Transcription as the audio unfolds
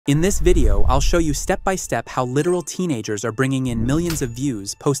In this video, I'll show you step by step how literal teenagers are bringing in millions of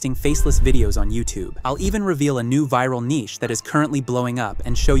views posting faceless videos on YouTube. I'll even reveal a new viral niche that is currently blowing up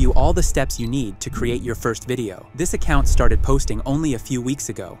and show you all the steps you need to create your first video. This account started posting only a few weeks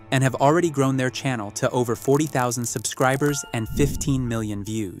ago and have already grown their channel to over 40,000 subscribers and 15 million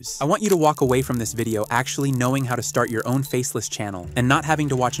views. I want you to walk away from this video actually knowing how to start your own faceless channel and not having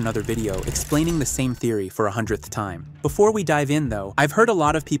to watch another video explaining the same theory for 100th time. Before we dive in though, I've heard a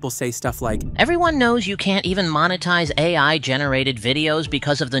lot of people say stuff like, "Everyone knows you can't even monetize AI-generated videos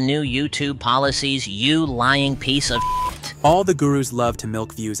because of the new YouTube policies, you lying piece of shit." All the gurus love to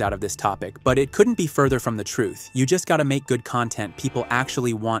milk views out of this topic, but it couldn't be further from the truth. You just gotta make good content people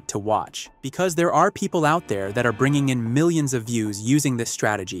actually want to watch. Because there are people out there that are bringing in millions of views using this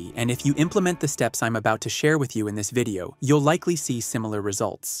strategy, and if you implement the steps I'm about to share with you in this video, you'll likely see similar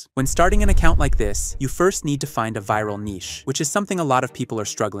results. When starting an account like this, you first need to find a viral niche, which is something a lot of people are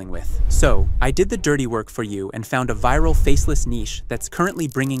struggling with. So, I did the dirty work for you and found a viral faceless niche that's currently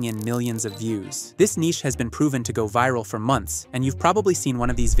bringing in millions of views. This niche has been proven to go viral for months, and you've probably seen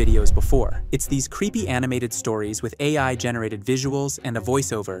one of these videos before. It's these creepy animated stories with AI-generated visuals and a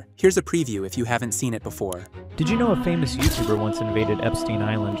voiceover. Here's a preview if you haven't seen it before. Did you know a famous YouTuber once invaded Epstein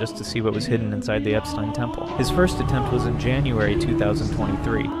Island just to see what was hidden inside the Epstein Temple? His first attempt was in January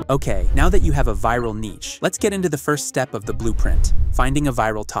 2023. Okay, now that you have a viral niche, let's get into the first step of the blueprint: finding a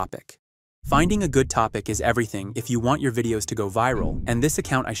viral topic. Finding a good topic is everything if you want your videos to go viral, and this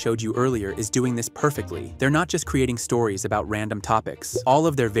account I showed you earlier is doing this perfectly. They're not just creating stories about random topics. All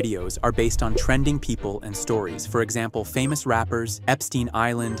of their videos are based on trending people and stories. For example, famous rappers, Epstein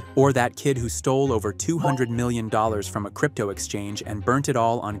Island, or that kid who stole over $200 million from a crypto exchange and burnt it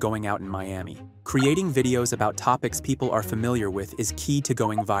all on going out in Miami. Creating videos about topics people are familiar with is key to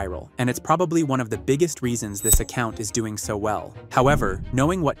going viral, and it's probably one of the biggest reasons this account is doing so well. However,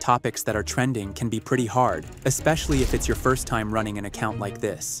 knowing what topics that are trending can be pretty hard, especially if it's your first time running an account like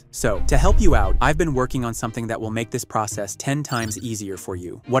this. So, to help you out, I've been working on something that will make this process 10 times easier for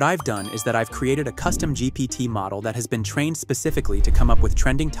you. What I've done is that I've created a custom GPT model that has been trained specifically to come up with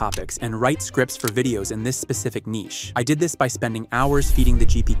trending topics and write scripts for videos in this specific niche. I did this by spending hours feeding the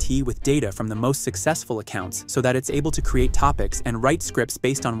GPT with data from the most successful accounts so that it's able to create topics and write scripts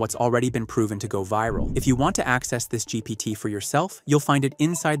based on what's already been proven to go viral. If you want to access this GPT for yourself, you'll find it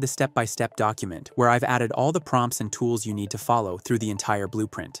inside the step-by-step document, where I've added all the prompts and tools you need to follow through the entire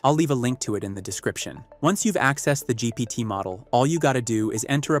blueprint. I'll leave a link to it in the description. Once you've accessed the GPT model, all you gotta do is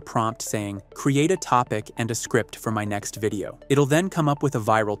enter a prompt saying, "Create a topic and a script for my next video." It'll then come up with a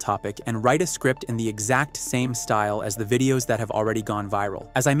viral topic and write a script in the exact same style as the videos that have already gone viral.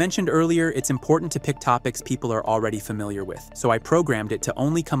 As I mentioned earlier, it's important to pick topics people are already familiar with, so I programmed it to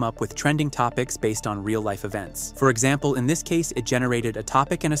only come up with trending topics based on real-life events. For example, in this case, it generated a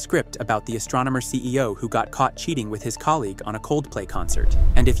topic and a script about the astronomer CEO who got caught cheating with his colleague on a Coldplay concert.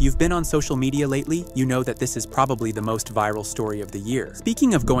 And if you've been on social media lately, you know that this is probably the most viral story of the year.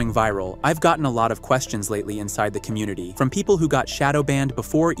 Speaking of going viral, I've gotten a lot of questions lately inside the community from people who got shadow banned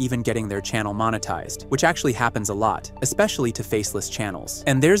before even getting their channel monetized, which actually happens a lot, especially to faceless channels.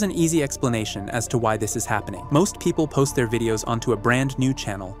 And there's an easy explanation as to why this is happening. Most people post their videos onto a brand new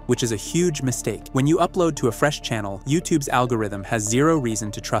channel, which is a huge mistake. When you upload to a fresh channel, YouTube's algorithm has zero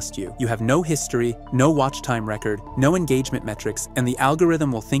reason to trust you. You have no history, no watch time record, no engagement metrics, and the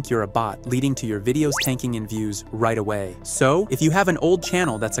algorithm will think you're a bot, leading to your videos tanking in views right away. So, if you have an old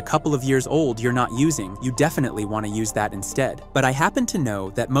channel that's a couple of years old you're not using, you definitely want to use that instead. But I happen to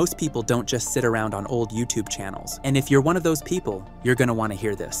know that most people don't just sit around on old YouTube channels, and if you're one of those people, you're gonna want to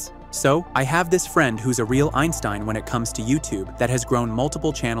hear this. So, I have this friend who's a real Einstein when it comes to YouTube that has grown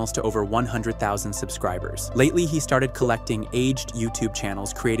multiple channels to over 100,000 subscribers. Lately, he started collecting aged YouTube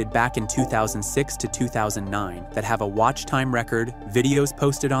channels created back in 2006 to 2009 that have a watch time record, videos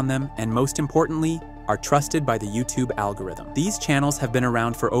posted on them, and most importantly, are trusted by the YouTube algorithm. These channels have been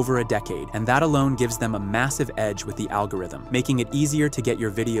around for over a decade, and that alone gives them a massive edge with the algorithm, making it easier to get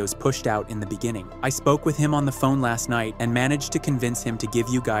your videos pushed out in the beginning. I spoke with him on the phone last night and managed to convince him to give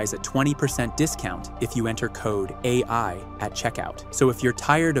you guys a 20% discount if you enter code AI at checkout. So if you're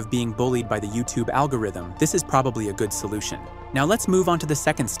tired of being bullied by the YouTube algorithm, this is probably a good solution. Now let's move on to the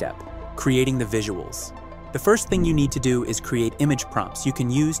second step: creating the visuals. The first thing you need to do is create image prompts you can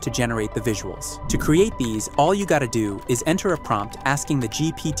use to generate the visuals. To create these, all you gotta do is enter a prompt asking the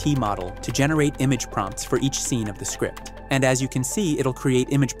GPT model to generate image prompts for each scene of the script. And as you can see, it'll create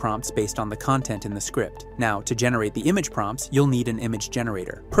image prompts based on the content in the script. Now, to generate the image prompts, you'll need an image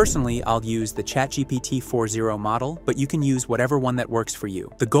generator. Personally, I'll use the ChatGPT 4.0 model, but you can use whatever one that works for you.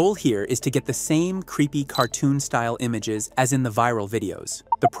 The goal here is to get the same creepy cartoon-style images as in the viral videos.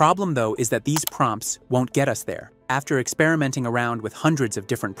 The problem though is that these prompts won't get us there. After experimenting around with hundreds of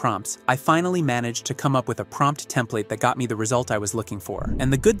different prompts, I finally managed to come up with a prompt template that got me the result I was looking for.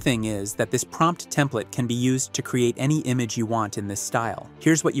 And the good thing is that this prompt template can be used to create any image you want in this style.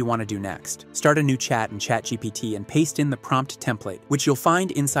 Here's what you want to do next. Start a new chat in ChatGPT and paste in the prompt template, which you'll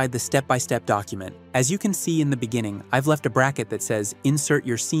find inside the step-by-step document. As you can see in the beginning, I've left a bracket that says, insert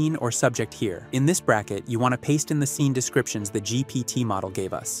your scene or subject here. In this bracket, you want to paste in the scene descriptions the GPT model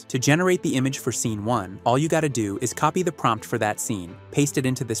gave us. To generate the image for scene 1, all you gotta do is copy the prompt for that scene, paste it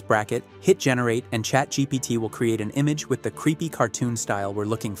into this bracket, hit generate, and ChatGPT will create an image with the creepy cartoon style we're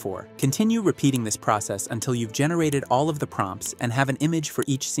looking for. Continue repeating this process until you've generated all of the prompts and have an image for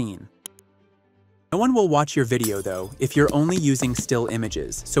each scene. No one will watch your video though if you're only using still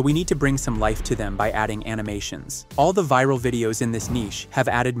images, so we need to bring some life to them by adding animations. All the viral videos in this niche have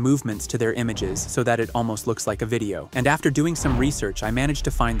added movements to their images so that it almost looks like a video. And after doing some research, I managed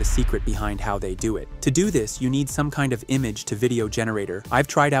to find the secret behind how they do it. To do this, you need some kind of image to video generator. I've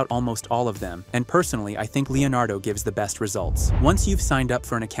tried out almost all of them, and personally, I think Leonardo gives the best results. Once you've signed up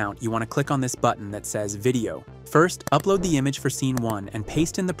for an account, you want to click on this button that says Video. First, upload the image for scene 1 and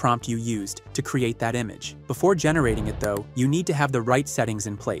paste in the prompt you used to create that image. Before generating it though, you need to have the right settings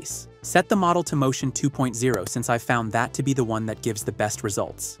in place. Set the model to motion 2.0 since I found that to be the one that gives the best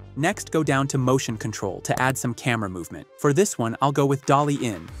results. Next, go down to motion control to add some camera movement. For this one, I'll go with dolly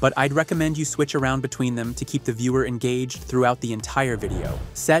in, but I'd recommend you switch around between them to keep the viewer engaged throughout the entire video.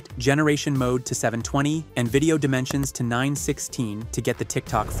 Set generation mode to 720 and video dimensions to 916 to get the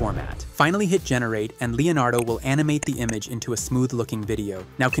TikTok format. Finally hit generate and Leonardo will animate the image into a smooth looking video.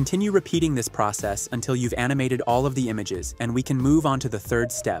 Now continue repeating this process until you've animated all of the images and we can move on to the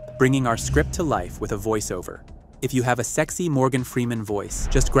third step, bringing our script to life with a voiceover. If you have a sexy Morgan Freeman voice,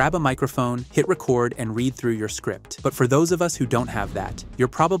 just grab a microphone, hit record, and read through your script. But for those of us who don't have that, you're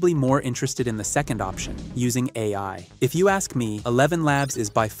probably more interested in the second option, using AI. If you ask me, 11 Labs is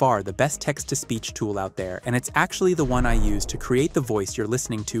by far the best text-to-speech tool out there, and it's actually the one I use to create the voice you're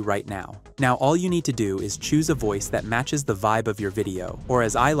listening to right now. Now all you need to do is choose a voice that matches the vibe of your video, or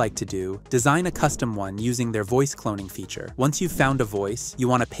as I like to do, design a custom one using their voice cloning feature. Once you've found a voice, you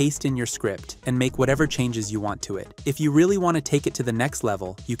want to paste in your script and make whatever changes you want to it. If you really want to take it to the next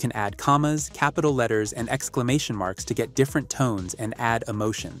level, you can add commas, capital letters, and exclamation marks to get different tones and add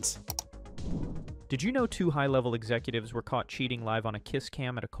emotions. Did you know 2 high-level executives were caught cheating live on a kiss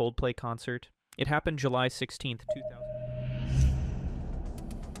cam at a Coldplay concert? It happened July 16th, 2000.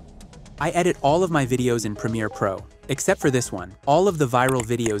 I edit all of my videos in Premiere Pro, except for this one. All of the viral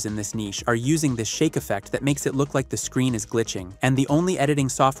videos in this niche are using this shake effect that makes it look like the screen is glitching, and the only editing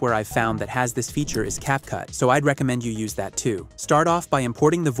software I've found that has this feature is CapCut, so I'd recommend you use that too. Start off by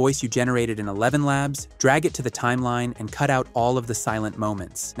importing the voice you generated in 11 Labs, drag it to the timeline, and cut out all of the silent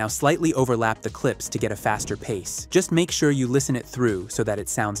moments. Now slightly overlap the clips to get a faster pace. Just make sure you listen it through so that it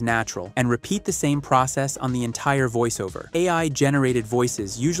sounds natural, and repeat the same process on the entire voiceover. AI-generated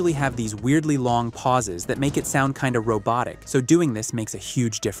voices usually have these weirdly long pauses that make it sound kind of robotic, so doing this makes a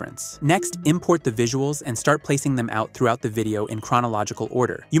huge difference. Next, import the visuals and start placing them out throughout the video in chronological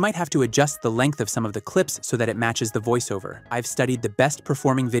order. You might have to adjust the length of some of the clips so that it matches the voiceover. I've studied the best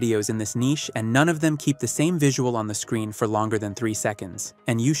performing videos in this niche, and none of them keep the same visual on the screen for longer than 3 seconds.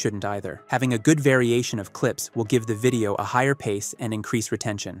 And you shouldn't either. Having a good variation of clips will give the video a higher pace and increase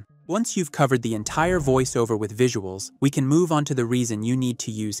retention. Once you've covered the entire voiceover with visuals, we can move on to the reason you need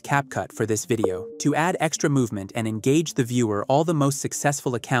to use CapCut for this video. To add extra movement and engage the viewer, all the most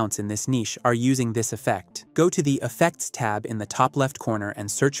successful accounts in this niche are using this effect. Go to the Effects tab in the top left corner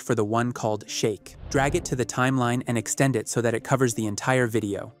and search for the one called Shake. Drag it to the timeline and extend it so that it covers the entire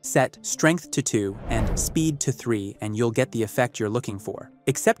video. Set Strength to 2 and Speed to 3 and you'll get the effect you're looking for.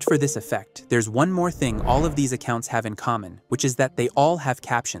 Except for this effect, there's one more thing all of these accounts have in common, which is that they all have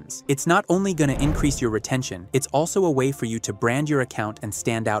captions. It's not only going to increase your retention, it's also a way for you to brand your account and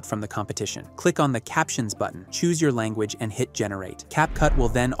stand out from the competition. Click on the Captions button, choose your language, and hit Generate. CapCut will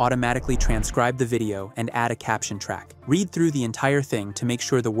then automatically transcribe the video and add a caption track. Read through the entire thing to make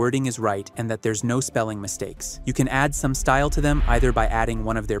sure the wording is right and that there's no spelling mistakes. You can add some style to them either by adding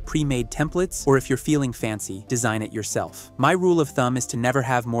one of their pre-made templates, or if you're feeling fancy, design it yourself. My rule of thumb is to never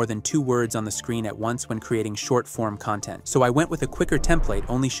have more than 2 words on the screen at once when creating short-form content, so I went with a quicker template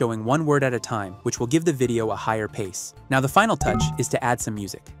only showing 1 word at a time, which will give the video a higher pace. Now the final touch is to add some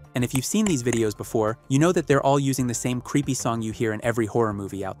music. And if you've seen these videos before, you know that they're all using the same creepy song you hear in every horror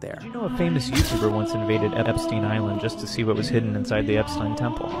movie out there. Did you know a famous YouTuber once invaded Epstein Island just to see what was hidden inside the Epstein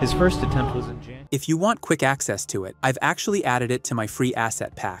temple? His first attempt was in January. If you want quick access to it, I've actually added it to my free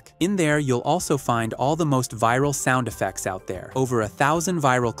asset pack. In there, you'll also find all the most viral sound effects out there, over 1,000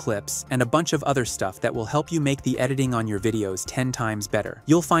 viral clips, and a bunch of other stuff that will help you make the editing on your videos 10 times better.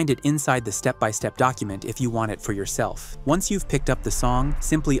 You'll find it inside the step-by-step document if you want it for yourself. Once you've picked up the song,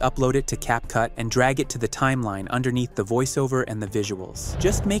 simply upload it to CapCut and drag it to the timeline underneath the voiceover and the visuals.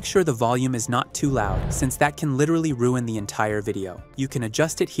 Just make sure the volume is not too loud, since that can literally ruin the entire video. You can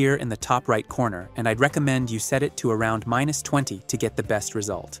adjust it here in the top right corner, and I'd recommend you set it to around -20 to get the best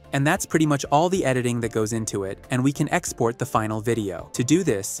result. And that's pretty much all the editing that goes into it, and we can export the final video. To do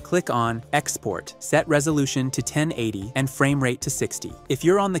this, click on Export, set resolution to 1080 and frame rate to 60. If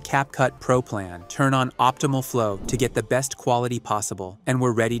you're on the CapCut Pro plan, turn on Optimal Flow to get the best quality possible, and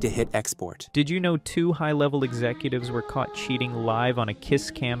we're ready to hit export. Did you know 2 high-level executives were caught cheating live on a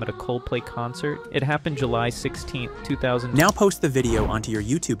kiss cam at a Coldplay concert? It happened July 16th, 2000. Now post the video onto your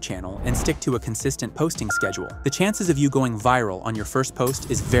YouTube channel and stick to a consistent posting schedule. The chances of you going viral on your first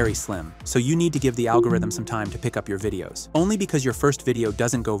post is very slim, so you need to give the algorithm some time to pick up your videos. Only because your first video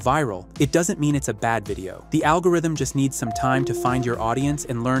doesn't go viral, it doesn't mean it's a bad video. The algorithm just needs some time to find your audience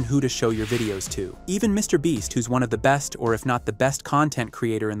and learn who to show your videos to. Even Mr. Beast, who's one of the best, or if not the best content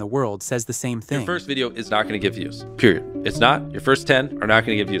creator in the world, says the same thing. Your first video is not going to get views, period. It's not. Your first 10 are not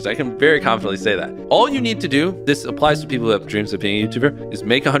going to get views. I can very confidently say that. All you need to do, this applies to people who have dreams of being a YouTuber, is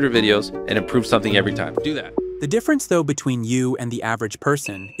make 100 videos and improve something every time. Do that. The difference, though, between you and the average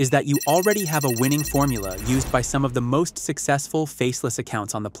person is that you already have a winning formula used by some of the most successful faceless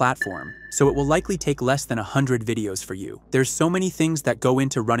accounts on the platform, so it will likely take less than 100 videos for you. There's so many things that go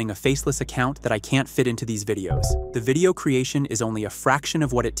into running a faceless account that I can't fit into these videos. The video creation is only a fraction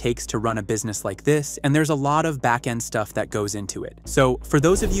of what it takes to run a business like this, and there's a lot of back-end stuff that goes into it. So, for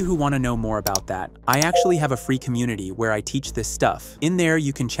those of you who want to know more about that, I actually have a free community where I teach this stuff. In there,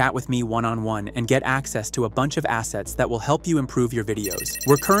 you can chat with me one-on-one and get access to a bunch of assets that will help you improve your videos.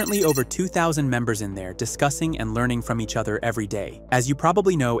 We're currently over 2,000 members in there discussing and learning from each other every day. As you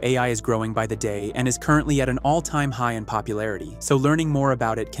probably know, AI is growing by the day and is currently at an all-time high in popularity, so learning more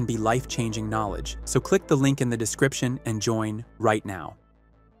about it can be life-changing knowledge. So click the link in the description and join right now.